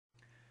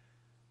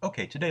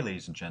Okay, today,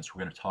 ladies and gents,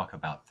 we're going to talk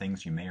about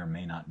things you may or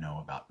may not know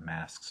about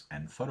masks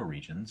and photo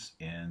regions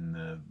in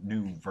the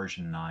new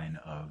version 9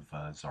 of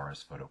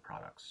Xara's photo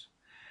products.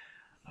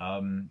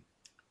 Um,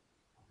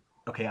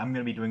 okay, I'm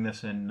going to be doing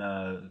this in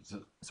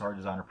Xara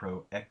Designer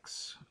Pro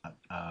X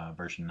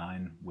version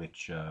 9,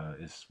 which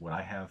is what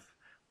I have,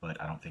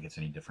 but I don't think it's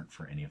any different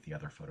for any of the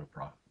other photo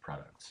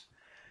products.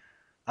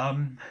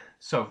 Um,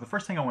 so the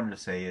first thing I wanted to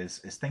say is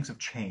things have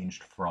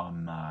changed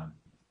from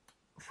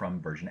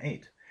version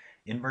 8.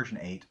 In version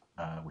 8,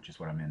 which is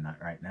what I'm in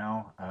right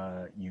now,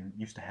 you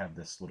used to have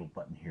this little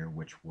button here,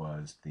 which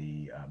was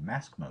the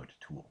mask mode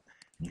tool.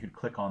 And you could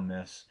click on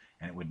this,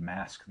 and it would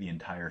mask the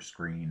entire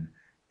screen,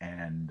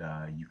 and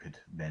you could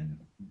then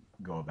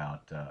go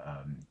about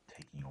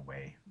taking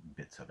away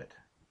bits of it,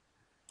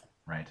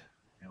 right?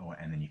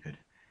 And then you could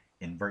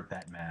invert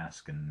that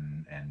mask,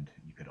 and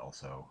you could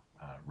also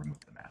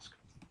remove the mask.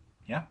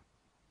 Yeah?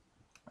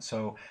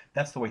 So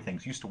that's the way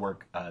things used to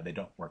work. They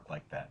don't work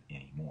like that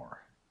anymore.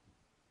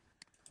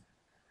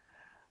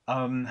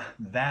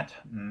 That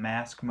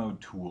mask mode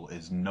tool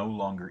is no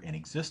longer in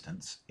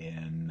existence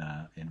in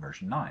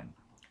version 9.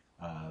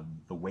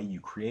 The way you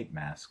create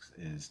masks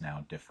is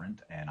now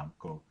different, and I'm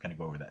going to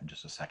go over that in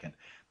just a second.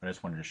 But I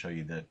just wanted to show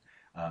you that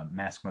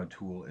mask mode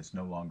tool is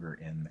no longer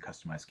in the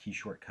customized key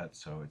shortcut,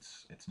 so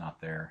it's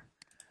not there.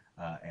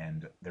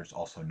 And there's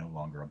also no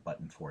longer a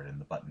button for it in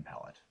the button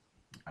palette.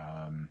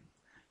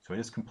 So it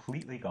is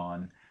completely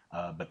gone,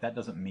 but that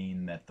doesn't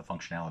mean that the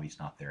functionality is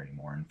not there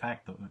anymore. In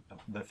fact,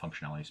 the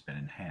functionality has been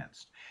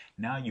enhanced.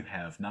 Now you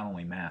have not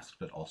only masks,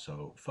 but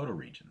also photo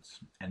regions.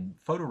 And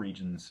photo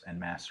regions and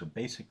masks are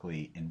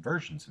basically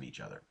inversions of each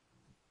other.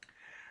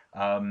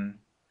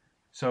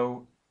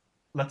 So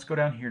let's go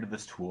down here to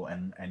this tool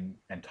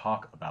and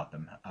talk about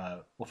them.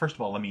 Well, first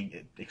of all, let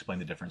me explain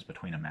the difference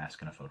between a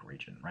mask and a photo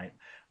region, right?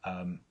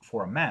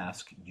 For a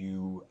mask,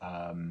 you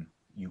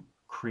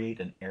create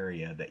an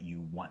area that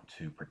you want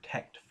to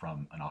protect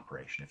from an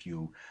operation. If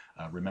you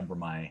remember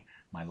my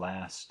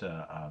last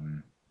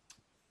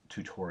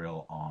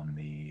tutorial on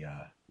the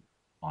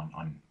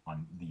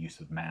use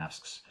of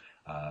masks,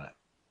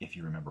 if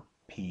you remember,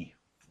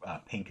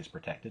 pink is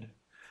protected.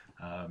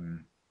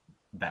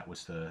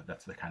 That's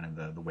the kind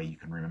of the way you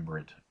can remember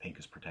it. Pink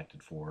is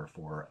protected for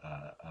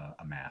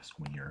a mask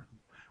when you're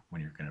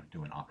going to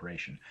do an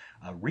operation.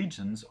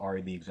 Regions are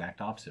the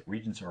exact opposite.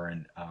 Regions are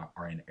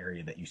an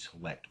area that you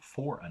select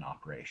for an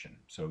operation.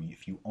 So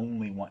if you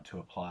only want to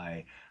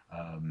apply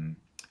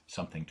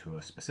something to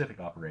a specific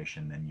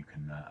operation, then you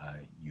can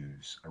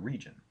use a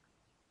region.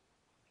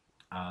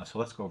 So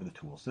let's go over the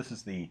tools. This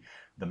is the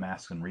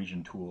Mask and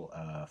Region tool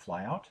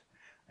flyout,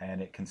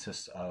 and it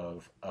consists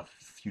of a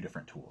few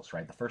different tools,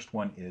 right? The first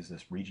one is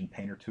this Region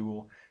Painter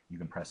tool. You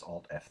can press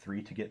Alt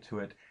F3 to get to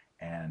it,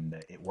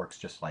 and it works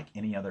just like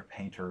any other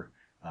painter.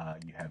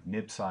 You have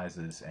nib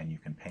sizes, and you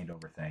can paint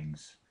over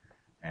things,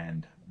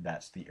 and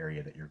that's the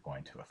area that you're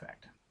going to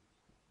affect,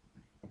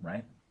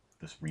 right?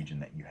 This region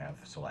that you have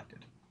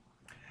selected.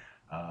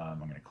 I'm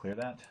going to clear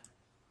that.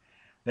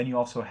 Then you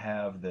also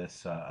have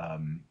this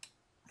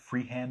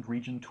Freehand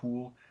region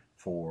tool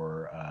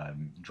for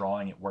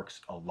drawing. It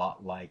works a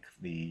lot like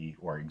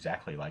or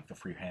exactly like the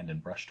Freehand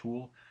and brush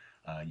tool.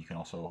 You can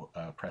also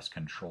press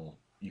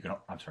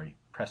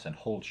and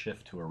hold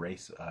Shift to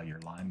erase your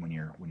line when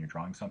you're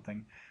drawing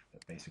something.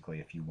 But basically,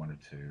 if you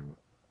wanted to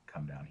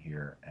come down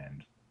here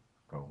and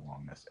go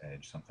along this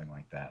edge, something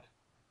like that,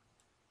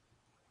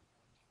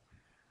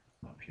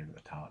 up here to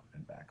the top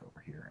and back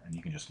over here, and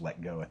you can just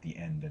let go at the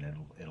end, and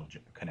it'll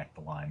connect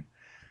the line.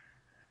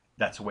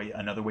 That's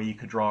another way you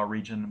could draw a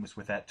region was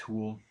with that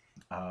tool.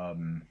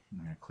 I'm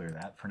going to clear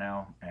that for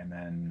now, and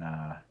then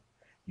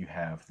you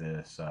have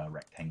this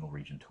rectangle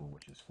region tool,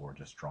 which is for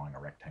just drawing a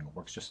rectangle.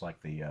 Works just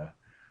like the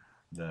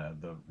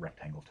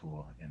rectangle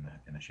tool in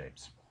the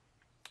shapes.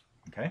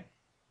 Okay,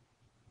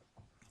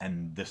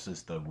 and this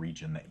is the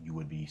region that you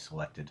would be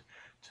selected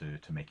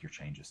to make your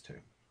changes to.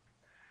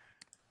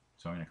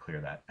 So I'm going to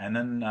clear that, and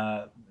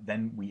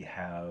then we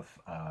have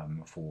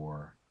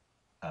for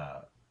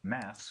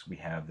masks, we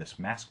have this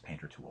Mask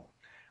Painter tool,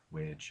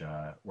 which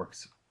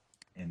works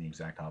in the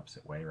exact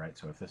opposite way, right?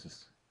 So if this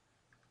is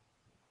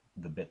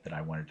the bit that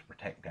I wanted to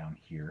protect down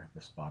here,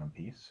 this bottom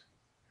piece,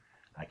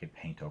 I could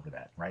paint over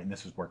that, right? And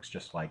this works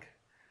just like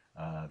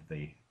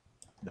the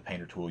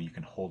Painter tool. You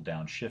can hold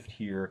down Shift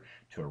here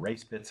to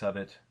erase bits of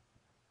it,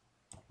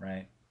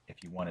 right?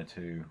 If you wanted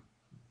to.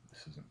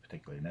 This isn't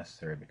particularly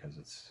necessary because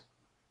it's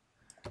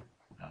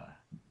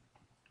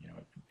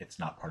it's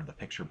not part of the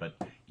picture, but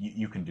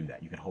you can do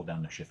that. You can hold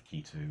down the Shift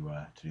key to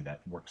do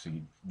that. It works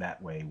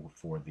that way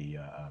for the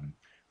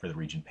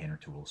Reagent Painter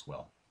tool as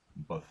well.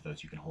 Both of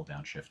those you can hold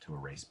down Shift to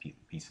erase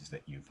pieces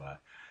that you've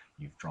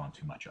drawn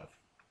too much of.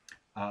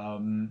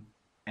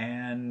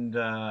 And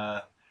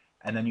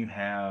then you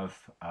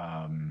have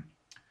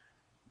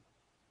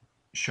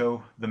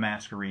show the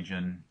masker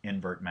region,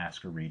 invert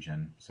masker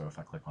region. So if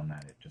I click on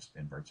that, it just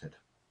inverts it,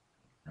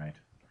 right?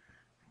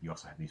 You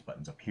also have these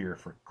buttons up here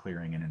for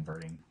clearing and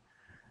inverting.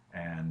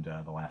 And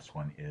the last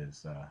one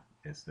is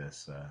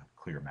this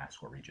clear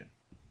mask or region.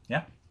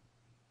 Yeah.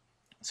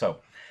 So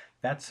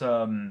that's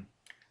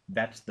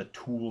the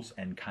tools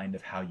and kind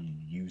of how you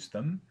use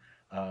them.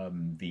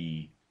 Um,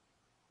 the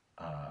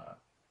uh,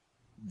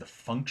 the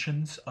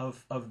functions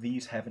of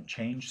these haven't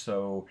changed.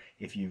 So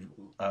if you've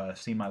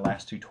seen my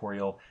last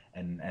tutorial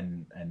and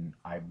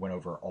I went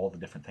over all the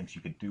different things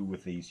you could do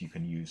with these, you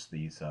can use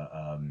these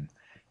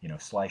you know,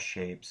 slice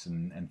shapes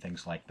and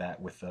things like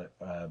that with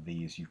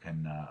these. You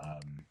can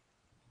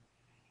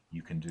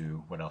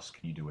do, what else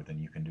can you do with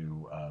them? You can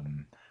do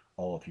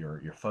all of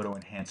your photo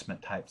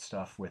enhancement type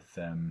stuff with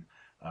them,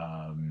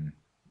 um,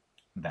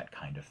 that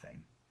kind of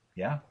thing.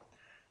 Yeah.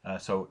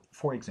 So,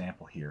 for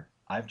example, here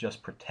I've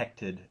just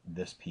protected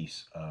this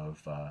piece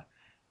of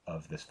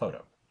this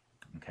photo.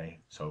 Okay,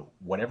 so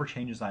whatever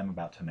changes I'm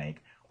about to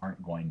make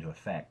aren't going to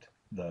affect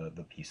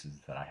the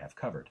pieces that I have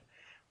covered.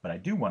 But I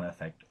do want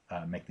to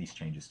make these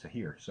changes to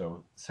here.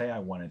 So say I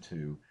wanted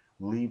to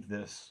leave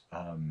this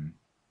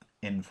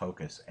in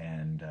focus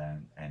and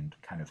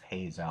kind of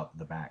haze out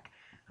the back,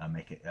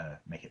 make it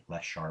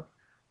less sharp,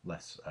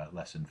 less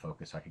in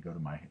focus. I could go to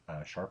my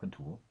sharpen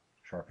tool,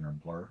 sharpen or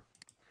blur,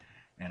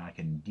 and I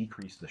can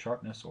decrease the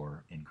sharpness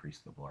or increase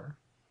the blur.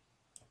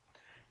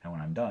 And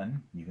when I'm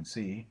done, you can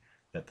see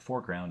that the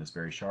foreground is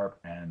very sharp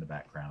and the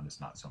background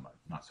is not so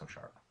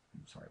sharp.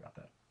 I'm sorry about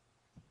that.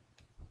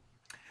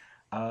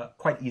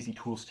 Quite easy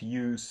tools to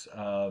use.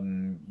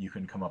 You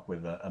can come up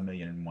with a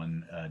million and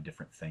one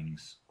different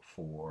things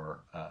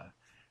for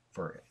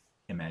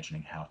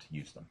imagining how to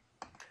use them.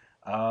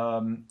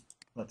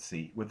 Let's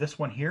see. With this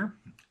one here,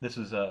 this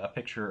is a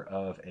picture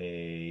of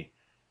a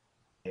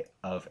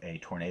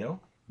tornado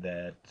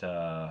that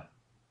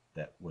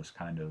that was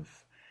kind of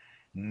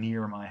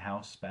near my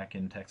house back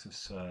in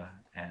Texas,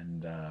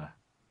 and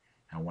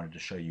I wanted to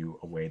show you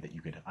a way that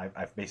you could.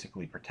 I've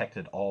basically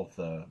protected all of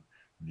the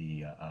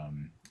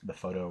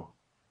photo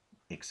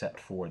except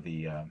for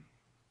the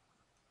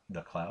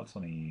clouds.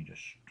 Let me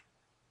just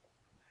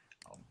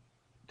I'll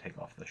take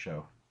off the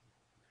show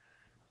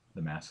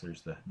the mask.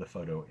 There's the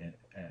photo in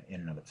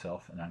and of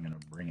itself, and I'm going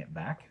to bring it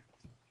back.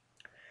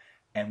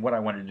 And what I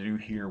wanted to do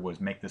here was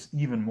make this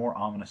even more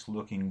ominous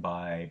looking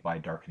by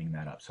darkening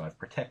that up. So I've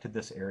protected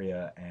this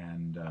area,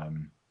 and all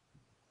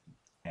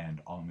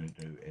I'm going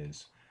to do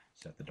is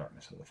set the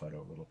darkness of the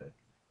photo a little bit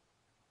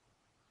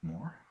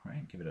more,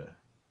 right? Give it a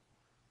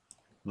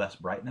less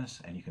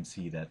brightness, and you can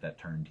see that that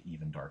turned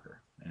even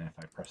darker. And if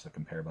I press the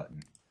compare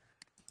button,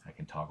 I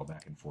can toggle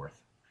back and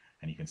forth,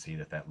 and you can see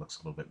that that looks a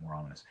little bit more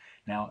ominous.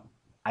 Now,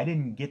 I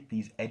didn't get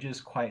these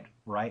edges quite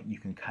right. You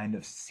can kind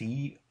of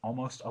see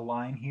almost a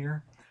line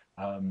here.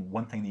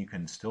 One thing that you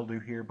can still do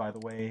here, by the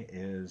way,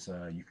 is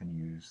you can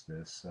use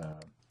this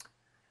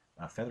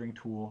feathering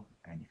tool,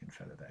 and you can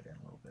feather that in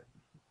a little bit,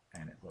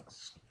 and it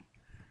looks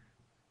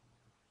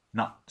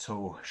not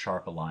so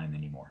sharp a line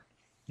anymore.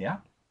 Yeah?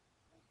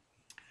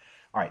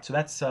 All right, so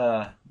that's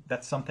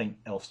something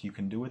else you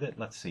can do with it.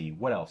 Let's see,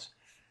 what else?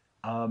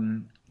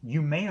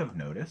 You may have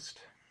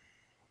noticed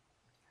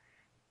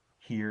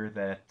here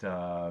that,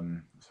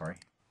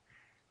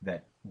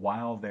 that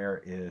while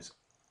there is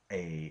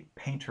a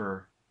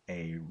painter,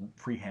 a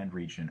freehand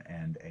region,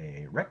 and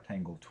a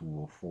rectangle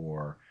tool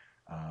for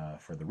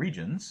the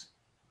regions,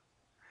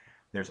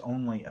 there's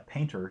only a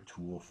painter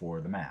tool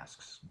for the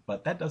masks.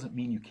 But that doesn't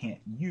mean you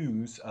can't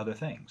use other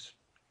things.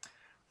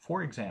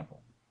 For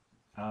example,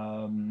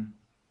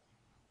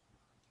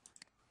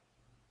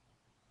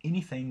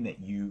 any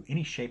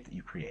shape that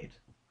you create,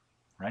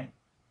 right?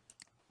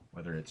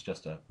 Whether it's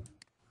just a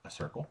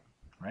circle,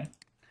 right?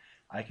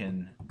 I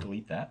can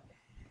delete that,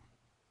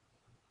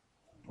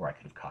 or I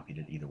could have copied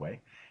it either way.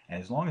 And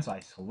as long as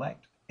I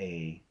select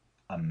a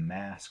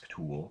mask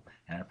tool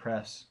and I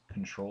press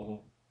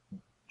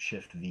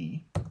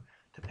Control-Shift-V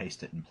to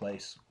paste it in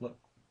place, look,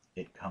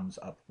 it comes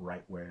up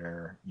right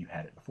where you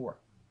had it before.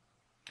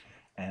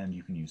 And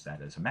you can use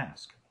that as a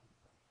mask.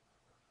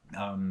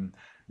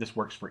 This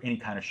works for any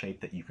kind of shape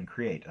that you can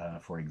create.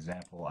 For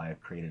example, I've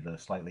created a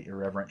slightly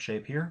irreverent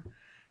shape here,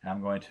 and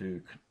I'm going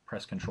to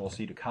press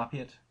Control-C to copy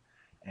it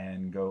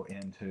and go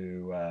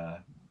into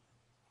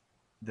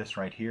this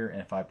right here,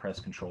 and if I press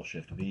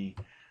Control-Shift-V,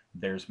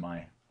 there's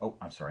my, oh,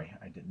 I'm sorry,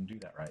 I didn't do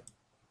that right.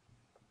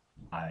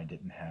 I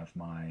didn't have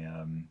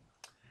my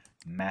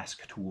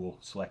mask tool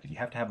selected. You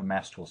have to have a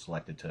mask tool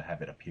selected to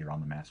have it appear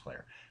on the mask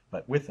layer.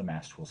 But with the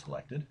mask tool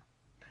selected,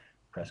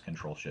 press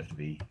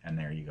Control-Shift-V, and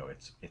there you go.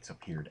 It's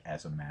appeared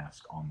as a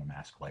mask on the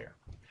mask layer.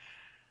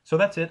 So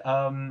that's it.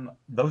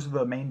 Those are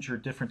the major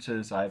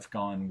differences. I've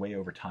gone way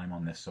over time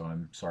on this, so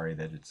I'm sorry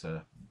that it's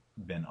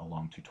been a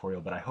long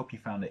tutorial, but I hope you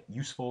found it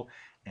useful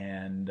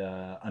and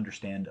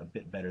understand a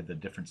bit better the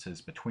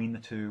differences between the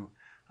two.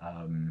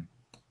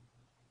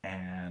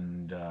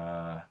 And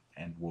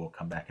we'll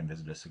come back and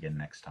visit us again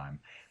next time.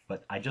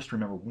 But I just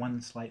remember one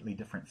slightly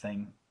different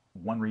thing.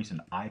 One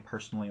reason I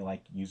personally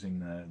like using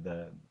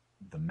the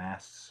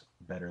masks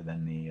better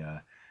than the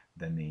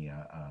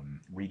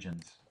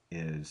regions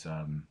is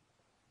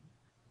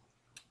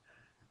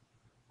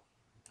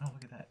oh,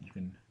 look at that, you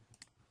can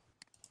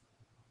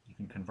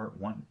convert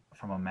one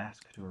from a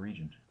mask to a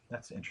region.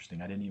 That's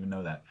interesting. I didn't even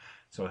know that.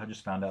 So I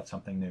just found out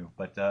something new.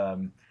 But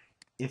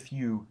if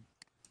you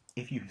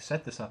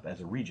set this up as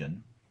a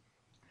region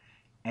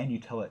and you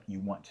tell it you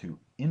want to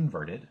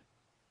invert it,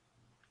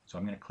 so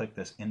I'm going to click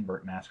this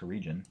invert mask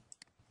region,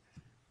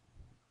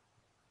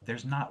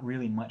 there's not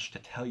really much to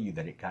tell you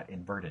that it got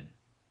inverted.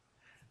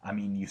 I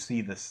mean, you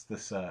see this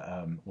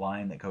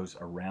line that goes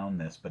around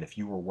this, but if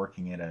you were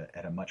working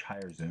at a much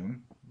higher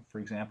zoom, for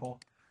example,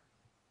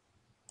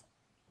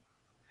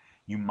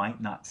 you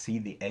might not see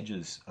the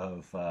edges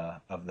of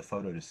the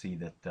photo to see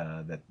that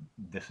that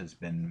this has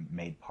been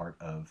made part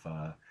of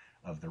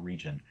the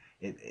region.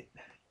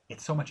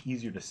 It's so much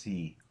easier to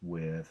see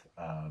with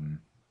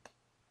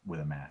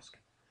a mask.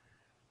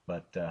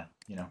 But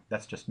you know,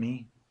 that's just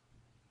me.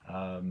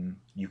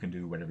 You can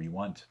do whatever you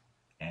want,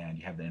 and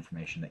you have the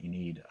information that you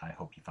need. I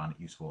hope you found it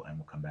useful, and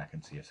we'll come back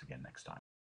and see us again next time.